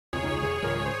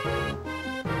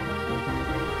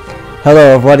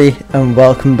Hello everybody and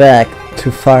welcome back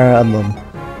to Fire Emblem.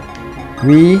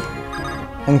 We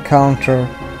encounter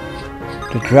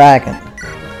the dragon.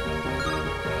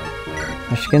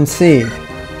 As you can see,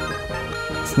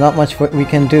 it's not much what we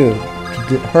can do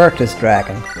to hurt this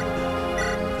dragon.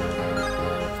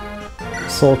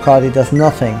 Soul Cardi does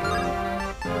nothing.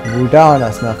 Rudan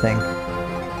does nothing.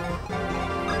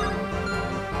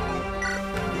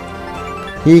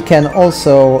 He can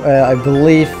also, I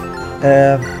believe,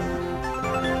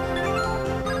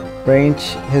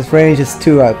 his range is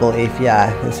 2, I believe.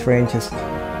 Yeah, his range is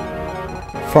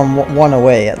from 1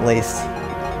 away at least.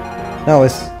 No,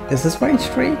 is his range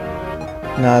 3?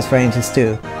 No, his range is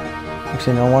 2.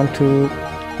 Actually, no, 1,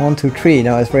 2, 3.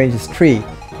 No, his range is 3,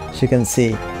 as you can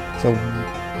see. So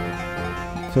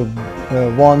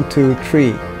 1, 2,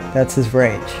 3. That's his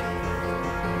range.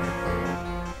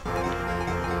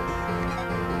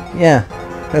 Yeah,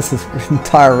 that's his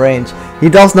entire range. He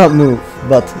does not move,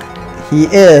 but he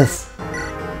is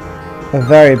a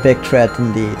very big threat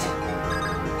indeed.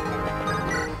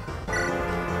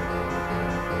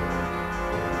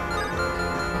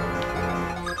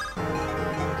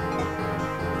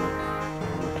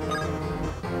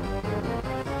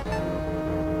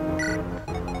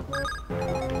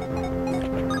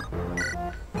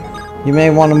 You may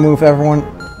want to move everyone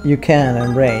you can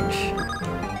in range,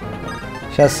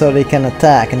 just so they can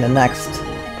attack in the next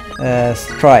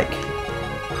strike.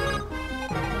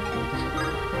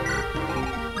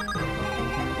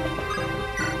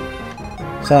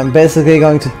 So I'm basically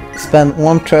going to spend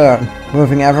 1 turn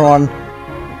moving everyone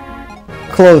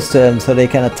close to him so they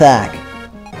can attack.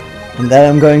 And then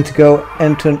I'm going to go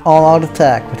into an all-out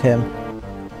attack with him.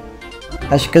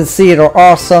 As you can see, there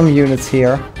are some units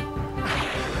here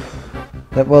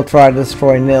that will try to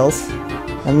destroy Nils.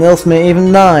 And Nils may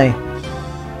even die.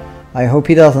 I hope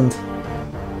he doesn't.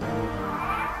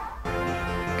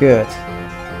 Good.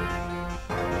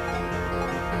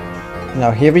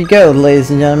 Now here we go,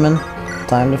 ladies and gentlemen.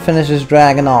 Time to finish this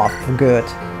dragon off for good.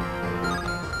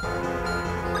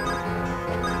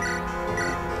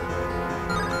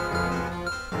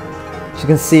 As you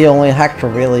can see, only Hector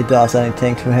really does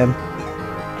anything to him.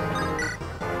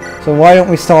 So why don't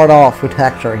we start off with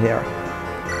Hector here?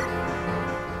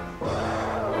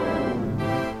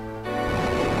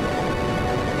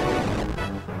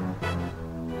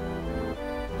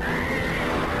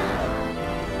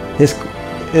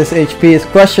 His HP is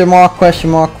question mark, question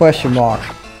mark, question mark.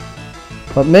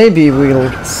 But maybe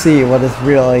we'll see what his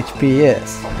real HP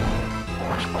is.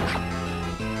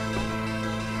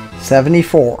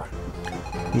 74.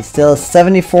 He still has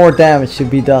 74 damage to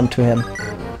be done to him.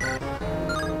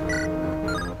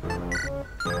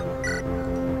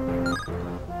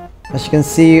 As you can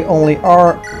see, only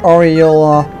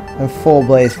Aureola and Full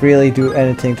Blaze really do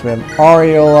anything to him.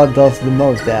 Aureola does the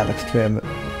most damage to him.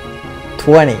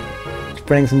 20.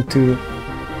 Brings him to,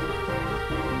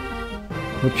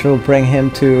 which will bring him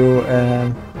to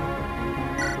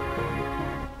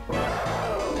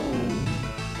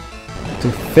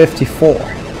 54.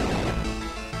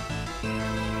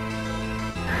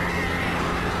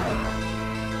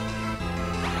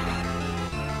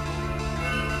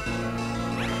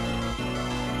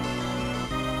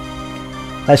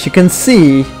 As you can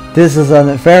see, this is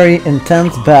a very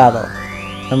intense battle,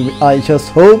 and I just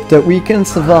hope that we can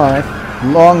survive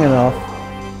long enough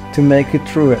to make it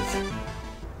through it.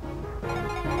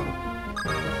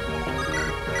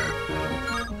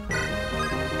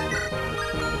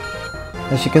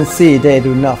 As you can see, they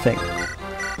do nothing.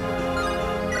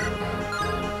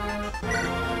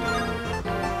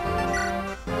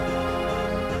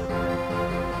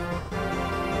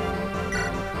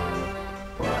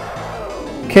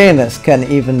 Canis can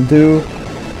even do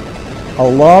a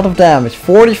lot of damage.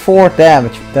 44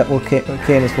 damage that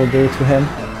Canis will do to him.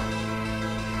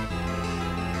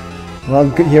 Well,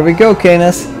 here we go,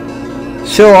 Canis.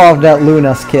 Show off that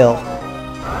Luna skill.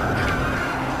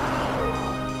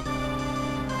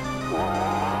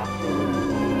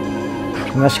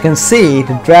 And as you can see,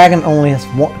 the dragon only has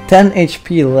 10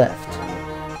 HP left.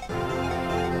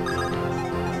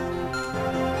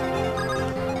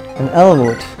 And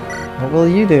Elwood, what will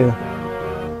you do?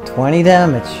 20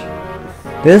 damage.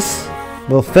 This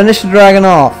will finish the dragon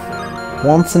off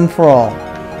once and for all.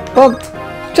 But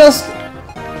just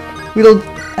we'll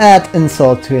add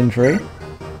insult to injury.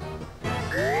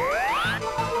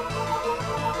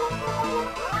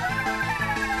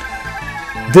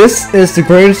 This is the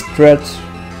greatest threat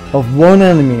of one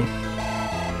enemy.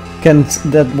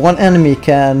 That one enemy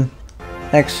can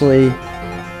actually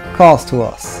cause to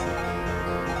us.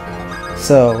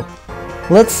 So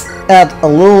let's add a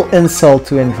little insult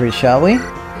to injury, shall we?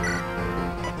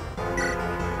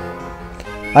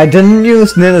 I didn't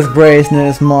use Nina's Grace,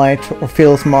 Nina's Might, or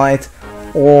Phil's Might,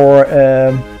 or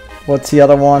what's the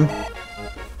other one?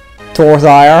 Thor's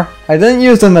Ire. I didn't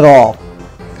use them at all.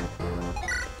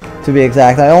 To be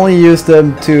exact, I only used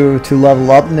them to level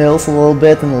up Nils a little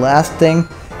bit in the last thing.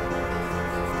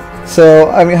 So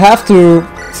I have to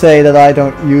say that I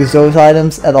don't use those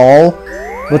items at all,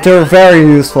 but they're very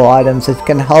useful items that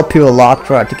can help you a lot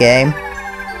throughout the game.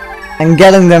 And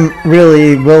getting them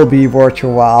really will be worth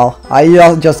your while.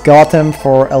 I just got them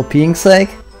for LPing sake.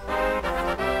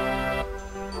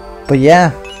 But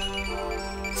yeah,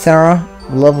 Sarah,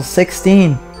 level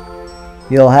 16.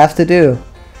 You'll have to do.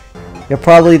 You're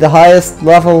probably the highest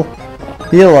level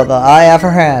healer that I ever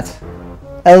had.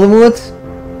 Elwood,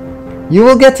 you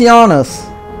will get the honors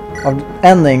of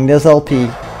ending this LP.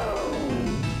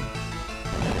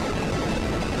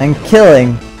 And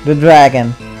killing the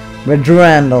dragon with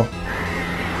Durandal.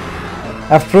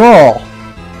 After all,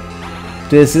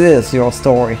 this is your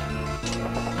story.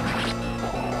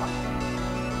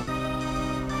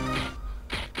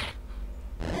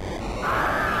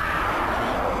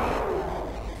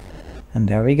 And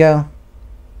there we go.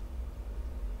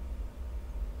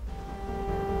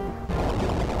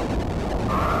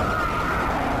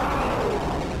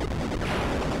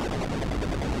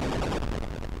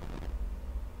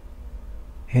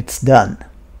 It's done.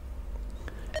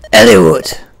 Elwood!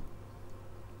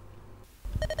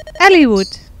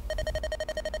 Elwood!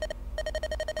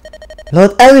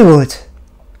 Lord Elwood!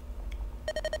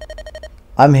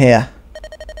 I'm here.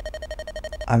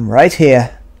 I'm right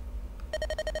here.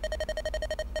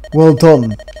 Well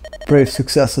done, brave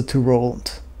successor to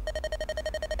Roland.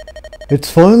 It's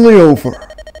finally over.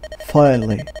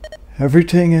 Finally.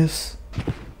 Everything is...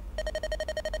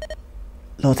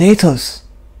 Lord Athos!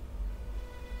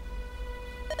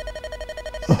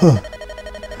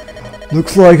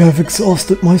 Looks like I've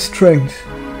exhausted my strength.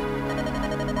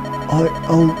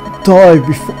 I'll die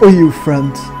before you,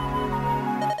 friend.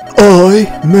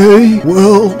 I may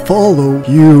well follow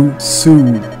you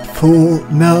soon. For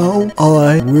now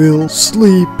I will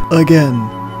sleep again.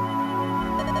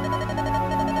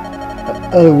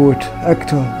 Elwood,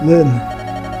 Hector, Lynn,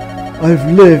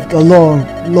 I've lived a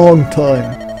long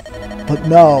time, but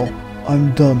now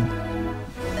I'm done.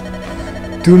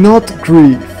 Do not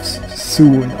grieve,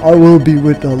 soon I will be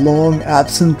with the long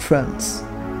absent friends.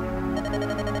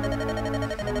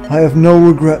 I have no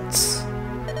regrets.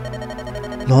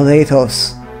 Lord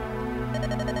Athos.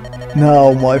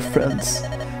 Now, my friends,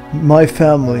 my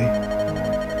family,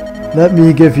 let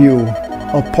me give you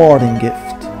a parting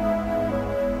gift.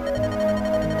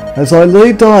 As I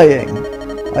lay dying,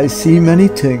 I see many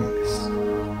things.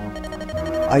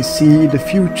 I see the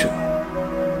future.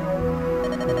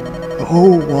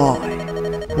 Oh, why?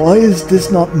 Why is this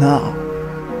not now?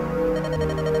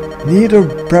 Neither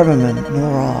Bramimond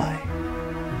nor I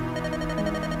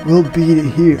will be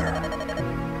here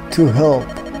to help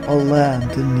a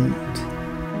land in need.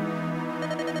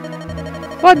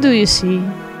 What do you see?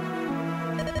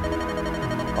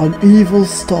 An evil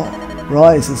star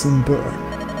rises and burns.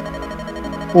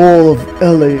 All of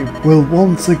LA will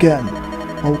once again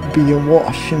be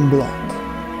awash in blood.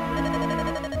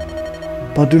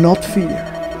 But do not fear,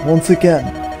 once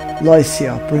again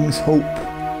Lycia brings hope.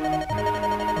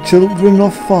 Children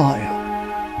of fire.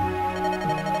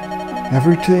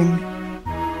 Everything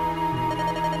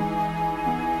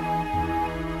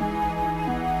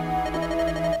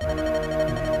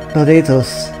Lord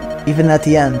Athos, even at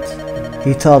the end,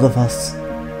 he thought of us.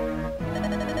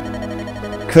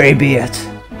 Greybeard.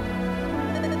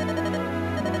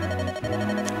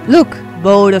 Look,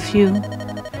 both of you.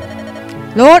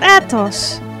 Lord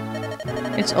Athos.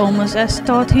 It's almost as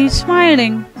though he's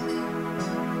smiling.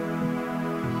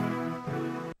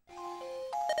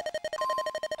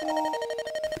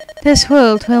 This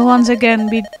world will once again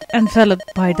be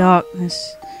enveloped by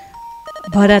darkness,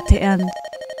 but at the end,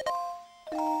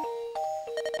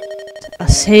 a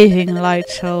saving light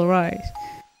shall rise.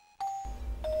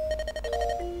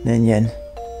 Ninian.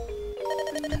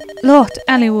 Lord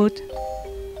Elwood.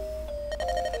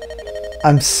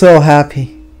 I'm so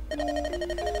happy.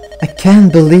 I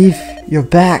can't believe you're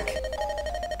back.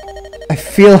 I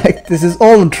feel like this is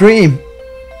all a dream.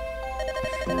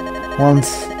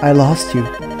 Once I lost you,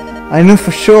 I knew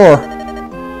for sure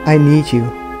I need you.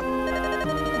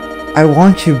 I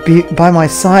want you by my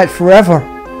side forever.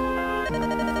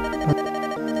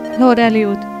 Lord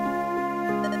Elwood.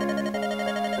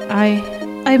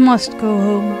 I must go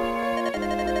home.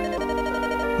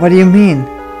 What do you mean?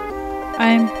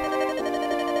 I'm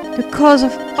the cause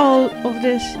of all of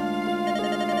this.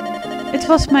 It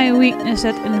was my weakness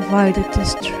that invited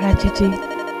this tragedy.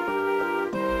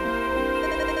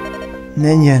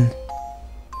 Ninian.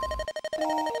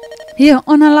 Here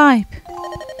on a life.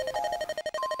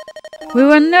 We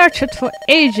were nurtured for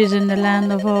ages in the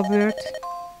land of our birth.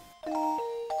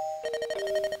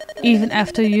 Even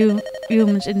after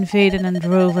humans invaded and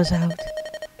drove us out.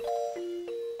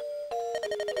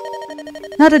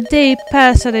 Not a day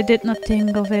passed that I did not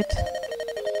think of it.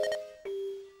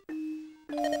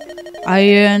 I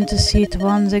yearned to see it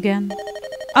once again.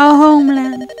 Our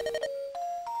homeland.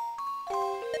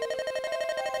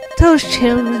 Those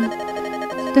children,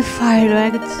 the fire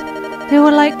dragons, they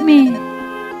were like me.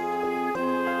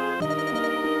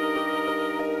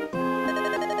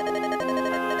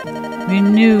 We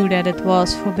knew that it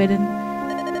was forbidden.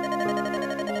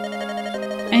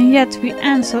 And yet we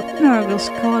answered Nurgle's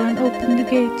call and opened the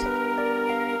gate.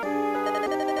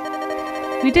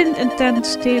 We didn't intend to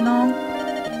stay long,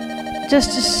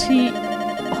 just to see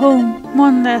home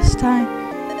one last time.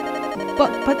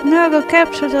 But Nurgle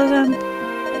captured us and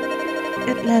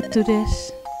it led to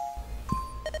this.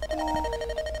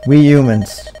 We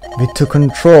humans, we took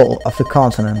control of the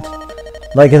continent,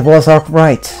 like it was our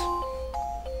right.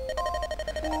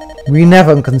 We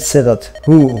never considered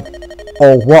who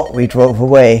or what we drove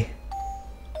away.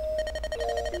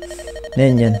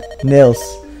 Ninian, Nils,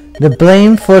 the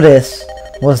blame for this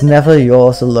was never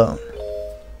yours alone.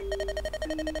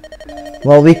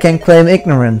 While we can claim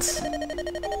ignorance,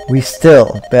 we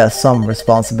still bear some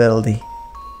responsibility.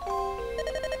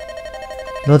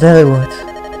 Lord Elwood,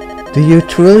 do you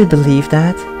truly believe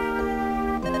that?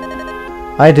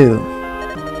 I do.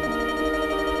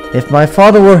 If my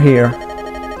father were here,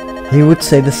 he would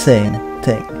say the same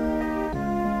thing.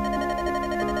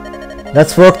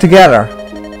 Let's work together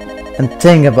and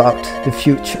think about the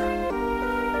future.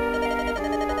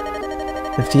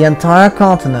 If the entire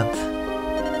continent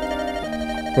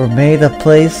were made a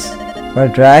place where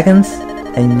dragons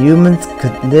and humans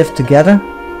could live together,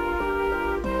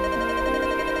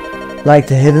 like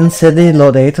the hidden city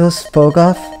Lord Athos spoke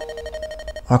of,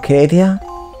 Arcadia?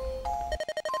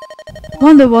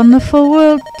 What a wonderful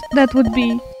world that would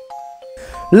be.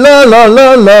 La la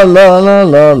la la la la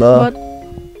la la. But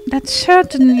that's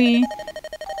certainly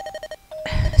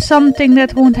something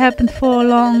that won't happen for a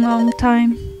long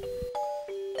time.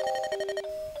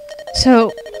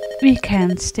 So we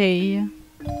can't stay here.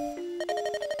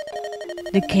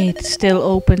 The gate is still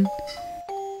open.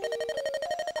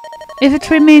 If it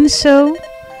remains so,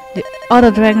 the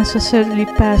other dragons will certainly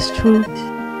pass through.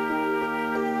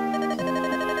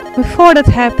 Before that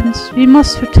happens, we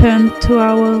must return to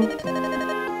our world.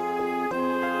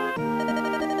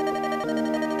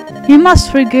 We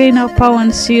must regain our power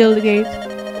and seal the gate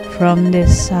from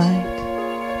this side.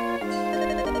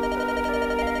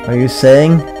 Are you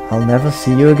saying I'll never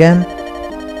see you again?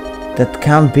 That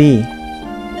can't be.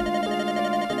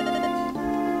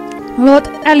 Lord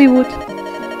Elwood,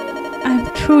 I'm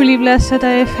truly blessed that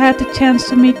I have had the chance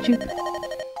to meet you.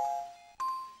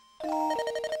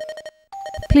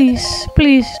 Please,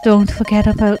 please don't forget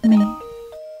about me.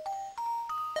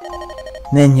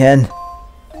 Ninian.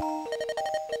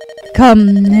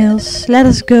 Come, Nils, let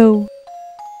us go.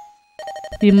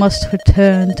 We must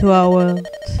return to our world.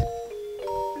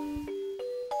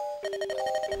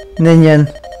 Ninian,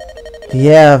 the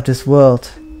air of this world.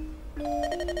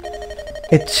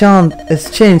 It's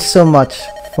changed so much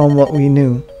from what we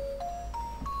knew.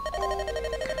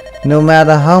 No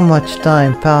matter how much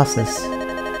time passes,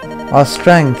 our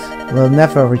strength will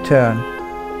never return.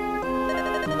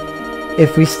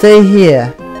 If we stay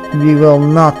here, we will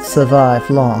not survive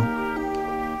long.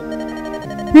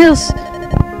 Nils,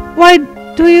 why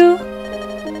do you?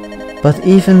 But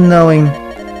even knowing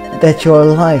that your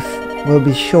life will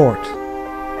be short,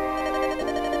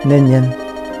 Ninian,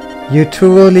 you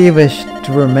truly wish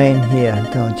to remain here,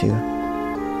 don't you?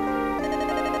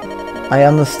 I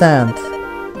understand.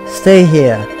 Stay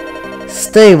here.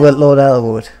 Stay with Lord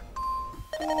Elwood.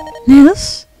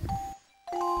 Nils?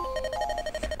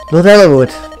 Lord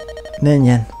Elwood,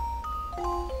 Ninian.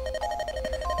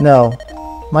 No,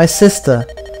 my sister.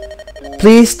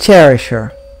 Please cherish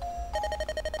her.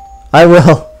 I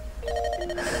will.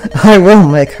 I will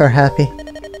make her happy.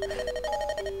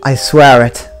 I swear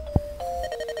it.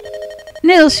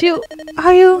 Nils,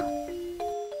 are you?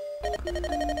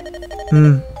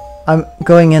 I'm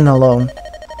going in alone.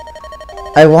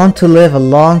 I want to live a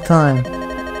long time.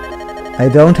 I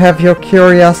don't have your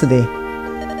curiosity.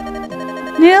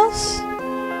 Nils?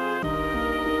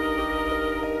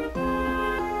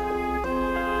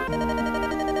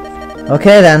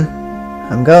 Okay then,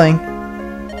 I'm going.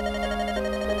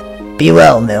 Be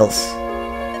well, Nils.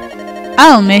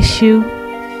 I'll miss you.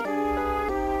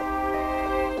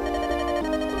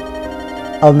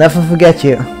 I'll never forget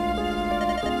you.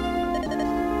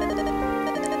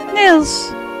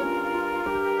 Niels!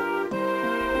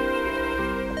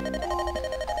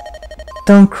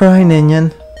 Don't cry,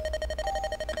 Ninian.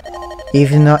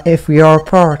 Even if we are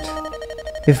apart,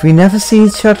 if we never see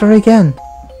each other again,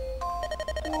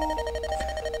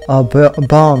 our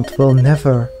bond will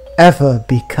never, ever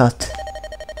be cut.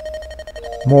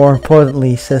 More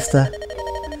importantly, sister,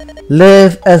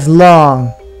 live as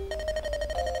long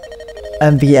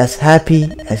and be as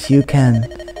happy as you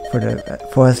can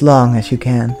for as long as you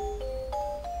can.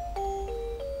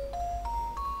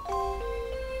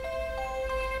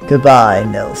 Goodbye,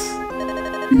 Nils.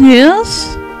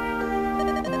 Niels?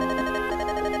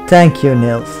 Thank you,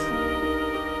 Nils.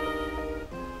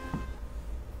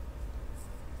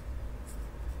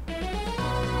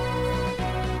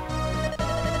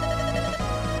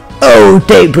 Oh,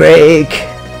 daybreak!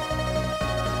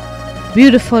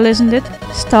 Beautiful, isn't it?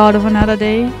 Start of another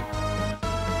day.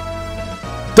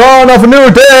 Dawn of a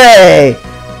new day!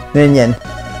 Ninian,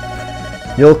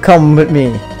 you'll come with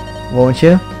me, won't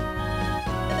you?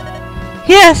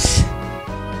 Yes!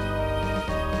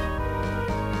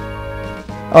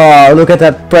 Oh, look at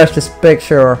that precious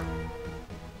picture.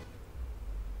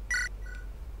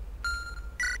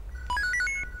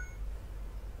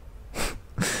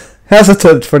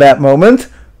 Hesitant for that moment.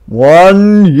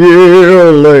 1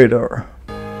 year later.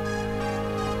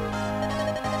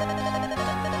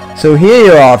 So here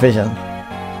you are, Vision.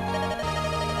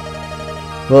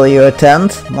 Will you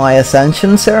attend my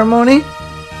ascension ceremony?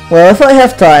 Well, if I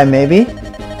have time, maybe.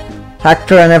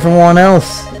 Hector and everyone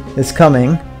else is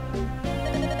coming.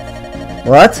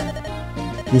 What?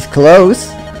 These clothes?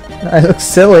 I look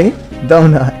silly,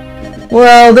 don't I?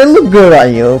 Well, they look good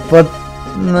on you, but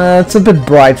it's a bit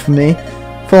bright for me.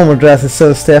 Formal dress is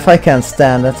so stiff, I can't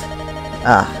stand it.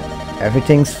 Ah,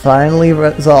 everything's finally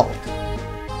resolved.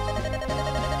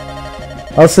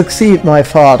 I'll succeed my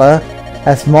father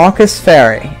as Marcus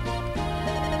Ferry.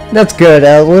 That's good,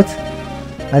 Elwood.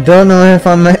 I don't know if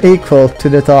I'm equal to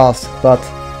the task, but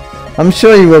I'm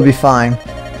sure you will be fine.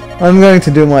 I'm going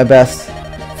to do my best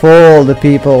for all the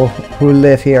people who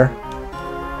live here.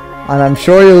 And I'm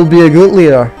sure you'll be a good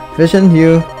leader. Vision,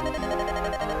 do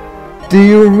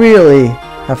you really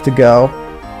have to go?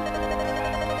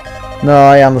 No,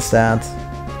 I understand.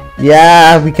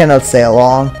 Yeah, we cannot stay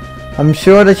long. I'm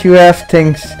sure that you have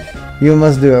things you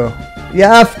must do. You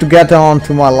have to get on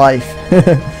to my life.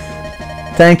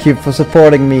 Thank you for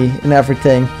supporting me in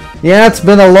everything. Yeah, it's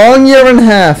been a long year and a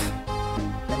half.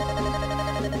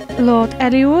 Lord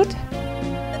Elliot?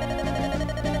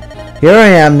 Here I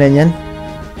am, Ninian.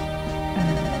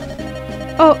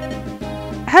 Oh,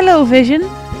 hello, Vision.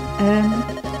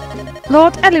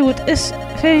 Lord Elliot, is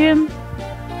Vision...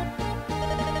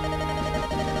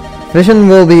 Vision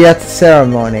will be at the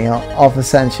ceremony of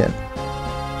Ascension.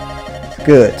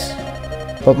 Good.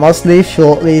 But must leave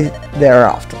shortly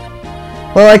thereafter.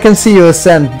 Well, I can see you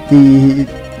ascend the...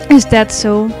 Is that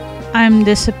so? I'm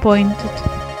disappointed.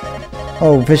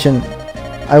 Oh, Vision.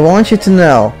 I want you to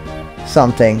know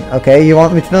something, okay? You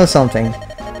want me to know something?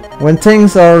 When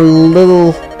things are a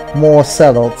little more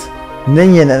settled,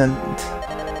 Ninian and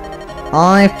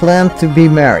I plan to be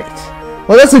married.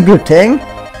 Well, that's a good thing.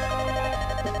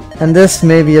 And this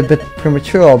may be a bit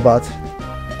premature, but...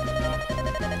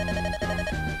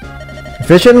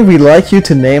 Vision, we'd like you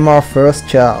to name our first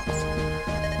child.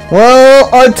 Well,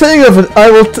 I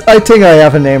think I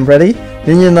have a name ready.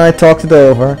 Ninian and I talked it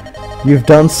over. You've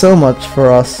done so much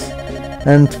for us,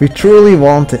 and we truly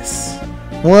want this.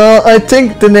 Well, I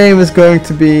think the name is going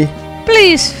to be...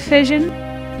 Please, Vision.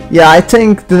 Yeah, I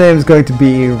think the name is going to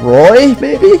be Roy,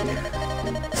 maybe?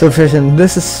 So Vision,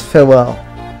 this is farewell.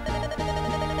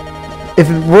 If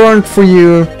it weren't for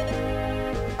you,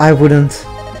 I wouldn't...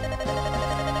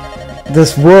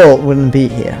 This world wouldn't be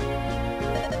here.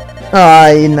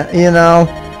 You know,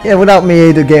 yeah, without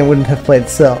me the game wouldn't have played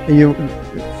itself. You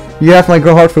have my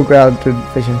heartfelt gratitude,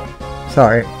 Vision.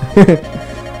 Sorry.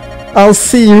 I'll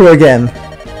see you again.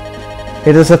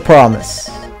 It is a promise,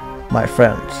 my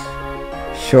friend.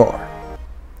 Sure.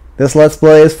 This Let's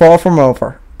Play is far from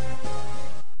over.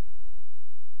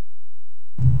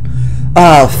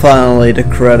 Ah, finally the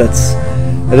credits.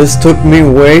 It has took me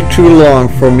way too long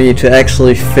for me to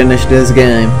actually finish this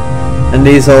game. And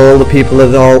these are all the people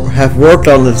that all have worked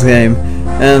on this game.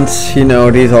 And, you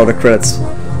know, these are the credits.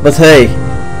 But hey,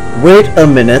 wait a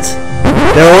minute.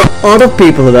 There are other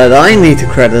people that I need to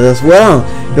credit as well.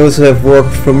 Those who have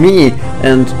worked for me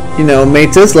and, you know,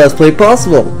 made this Let's Play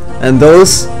possible. And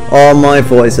those are my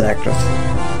voice actors.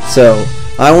 So,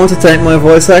 I want to thank my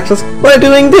voice actors by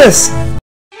doing this.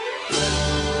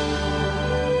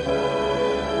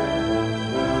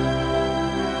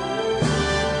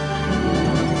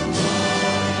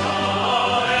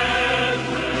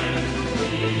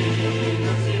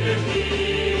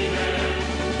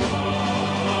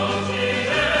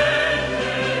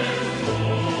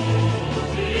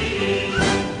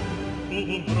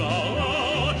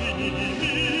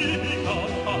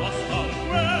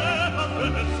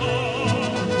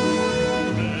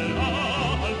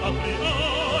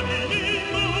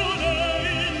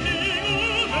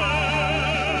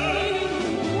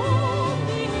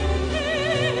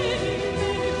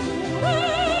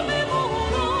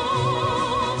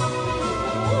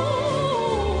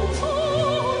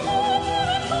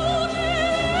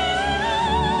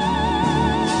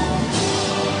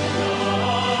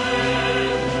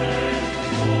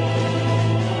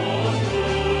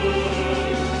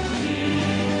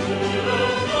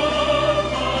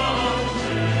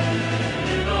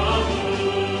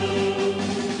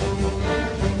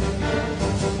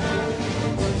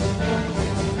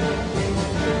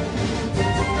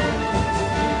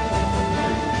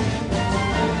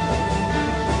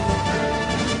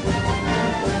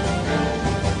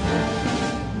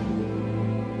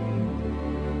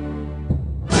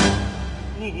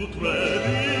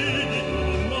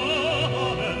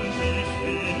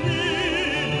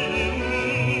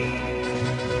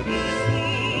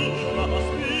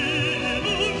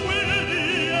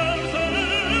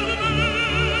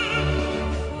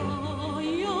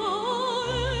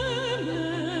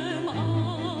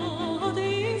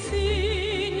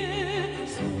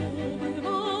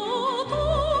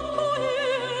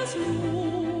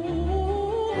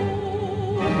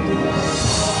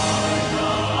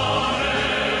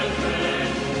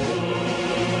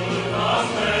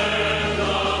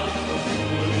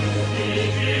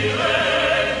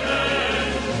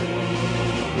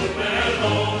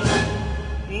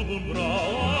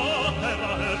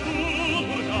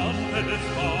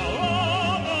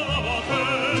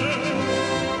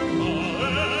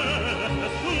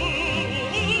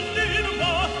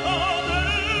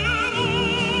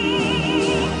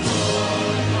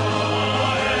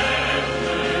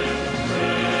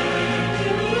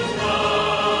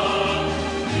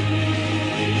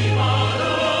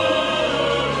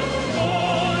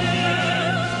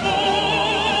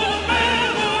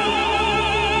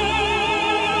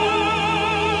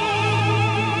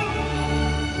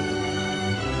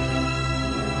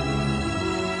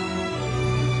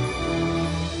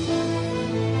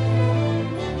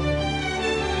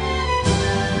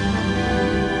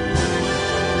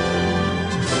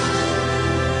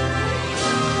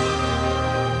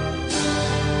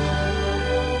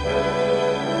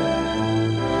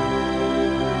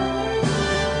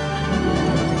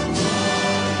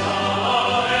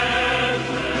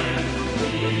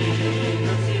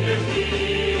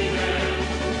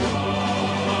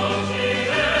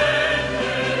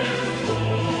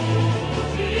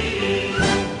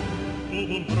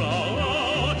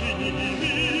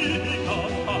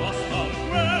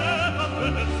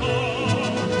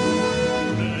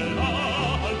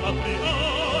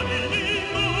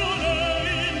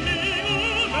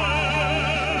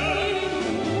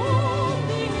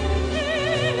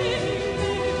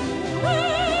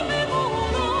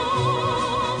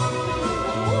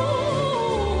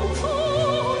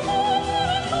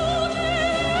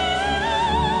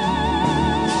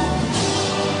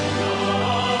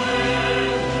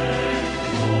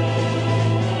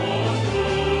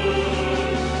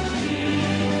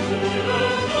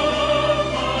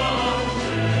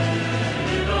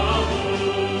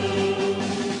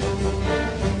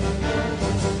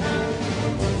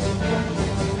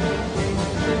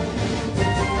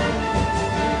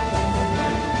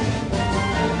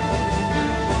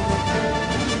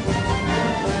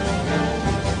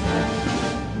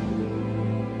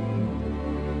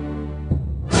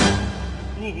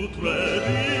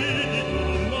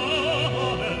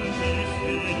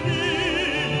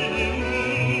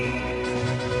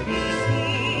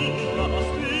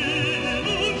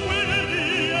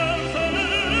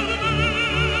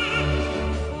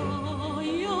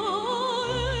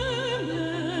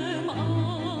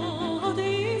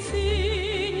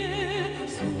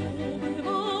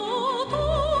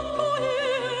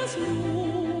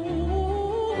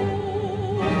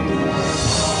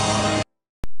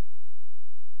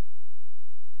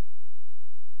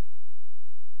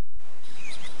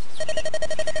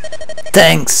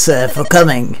 Thanks for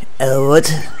coming, Elwood.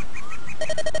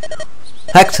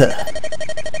 Hector,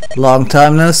 long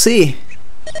time no see.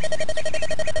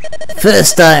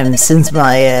 First time since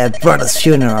my brother's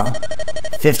funeral.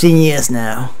 15 years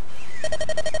now.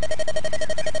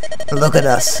 Look at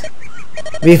us.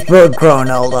 We've both grown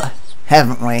older,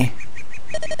 haven't we?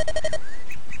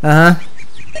 Uh-huh.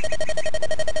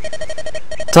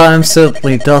 Time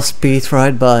certainly does speed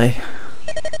right by.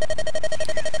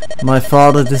 My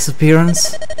father's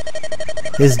disappearance,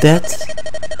 his death,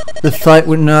 the fight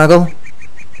with Nurgle,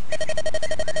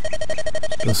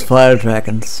 those fire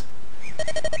dragons.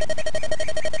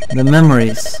 The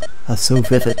memories are so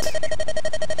vivid.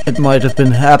 It might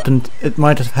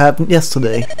have happened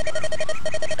yesterday.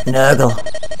 Nurgle,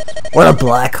 what a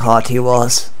black heart he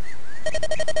was.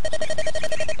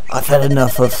 I've had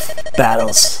enough of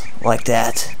battles like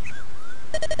that.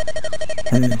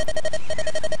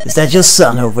 Is that your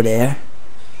son over there?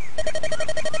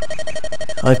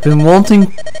 I've been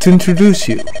wanting to introduce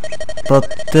you,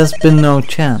 but there's been no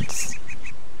chance.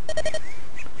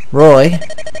 Roy,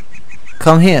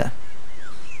 come here.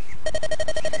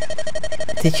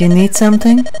 Did you need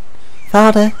something,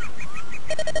 Father?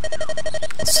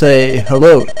 Say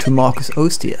hello to Marcus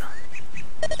Ostia.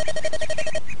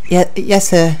 Yes,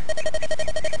 sir.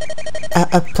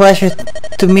 A pleasure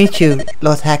to meet you,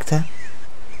 Lord Hector.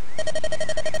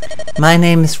 My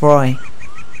name is Roy.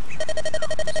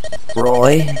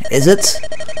 Roy, is it?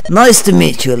 Nice to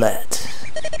meet you, lad.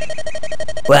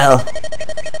 Well,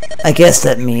 I guess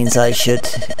that means I should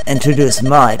introduce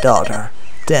my daughter,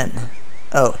 then.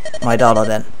 Oh, my daughter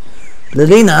then.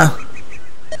 Lilina!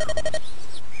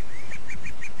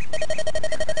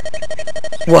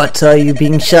 What, are you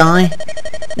being shy?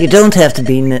 You don't have to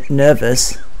be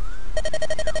nervous.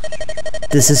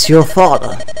 This is your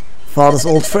father's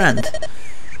old friend,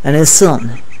 and his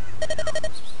son.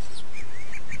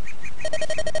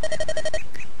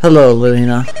 Hello,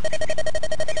 Lilina.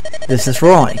 This is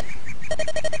Roy.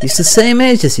 He's the same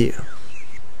age as you.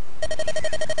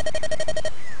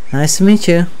 Nice to meet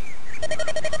you.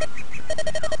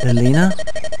 Lilina,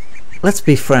 let's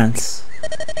be friends.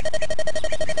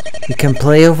 You can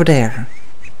play over there.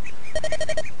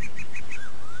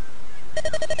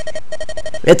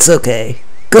 It's okay.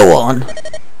 Go on.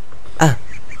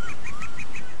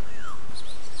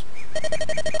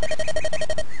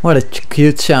 What a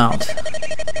cute child.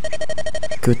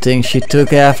 Good thing she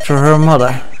took after her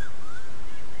mother.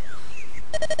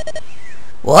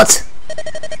 What?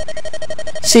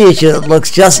 She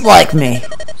looks just like me,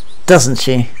 doesn't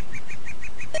she?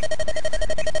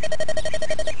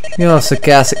 You're a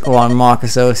sarcastic one,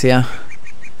 Marcus Ostia.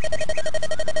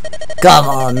 Come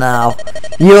on now,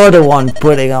 you're the one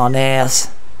putting on airs.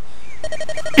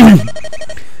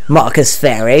 Marcus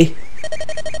Ferry.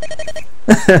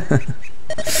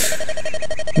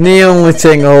 The only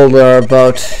thing older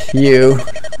about you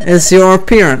is your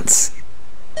appearance.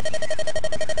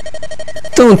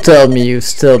 Don't tell me you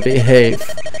still behave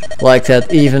like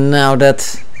that even now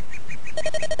that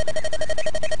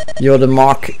you're the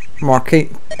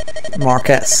Marquise.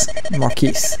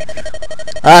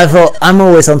 I'm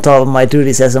always on top of my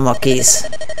duties as a Marquise.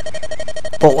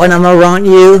 But when I'm around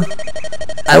you,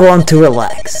 I want to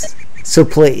relax. So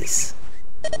please.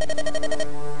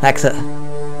 Hector.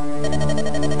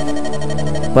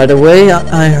 By the way,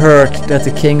 I heard that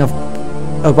the king of...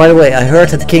 Oh, by the way, I heard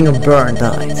that the king of Bern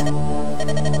died.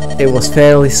 It was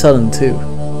fairly sudden too.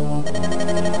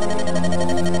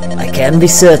 I can't be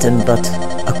certain, but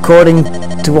according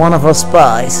to one of our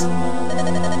spies,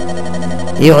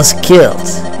 he was killed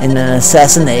in an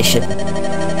assassination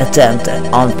attempt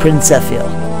on Prince Zephiel.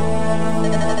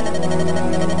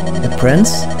 The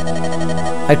prince?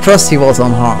 I trust he was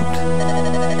unharmed.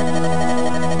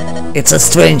 It's a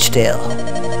strange tale.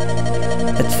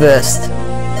 At first,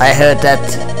 I heard that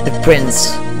the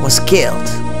prince was killed.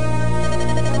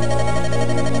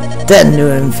 Then new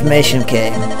information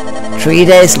came, 3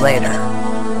 days later,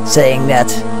 saying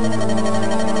that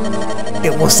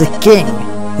it was the king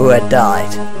who had died.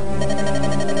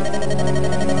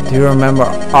 Do you remember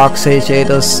Archsage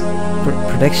Ada's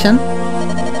prediction?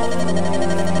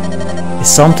 Is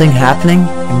something happening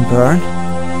in Bern?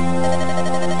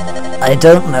 I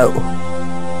don't know.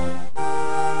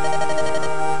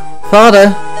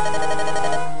 Father,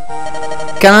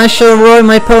 can I show Roy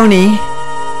my pony?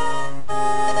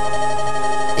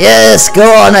 Yes, go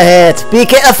on ahead. Be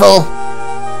careful.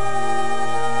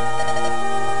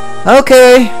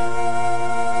 Okay.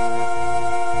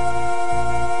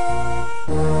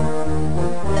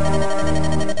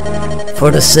 For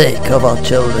the sake of our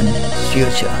children's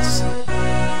futures.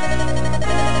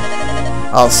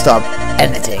 I'll stop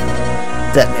anything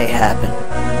that may happen.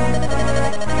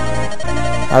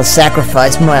 I'll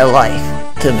sacrifice my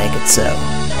life to make it so.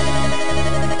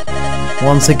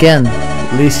 Once again,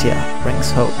 Alicia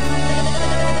brings hope.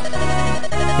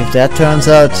 If that turns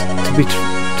out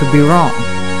to be wrong,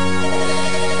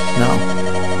 no,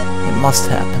 it must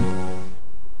happen.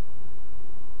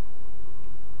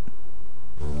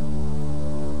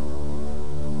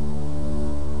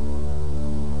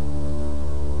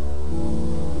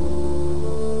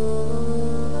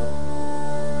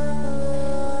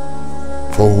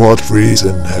 For what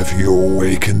reason have you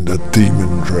awakened a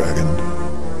demon dragon?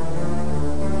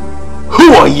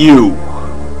 Who are you?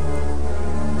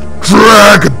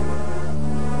 Dragon!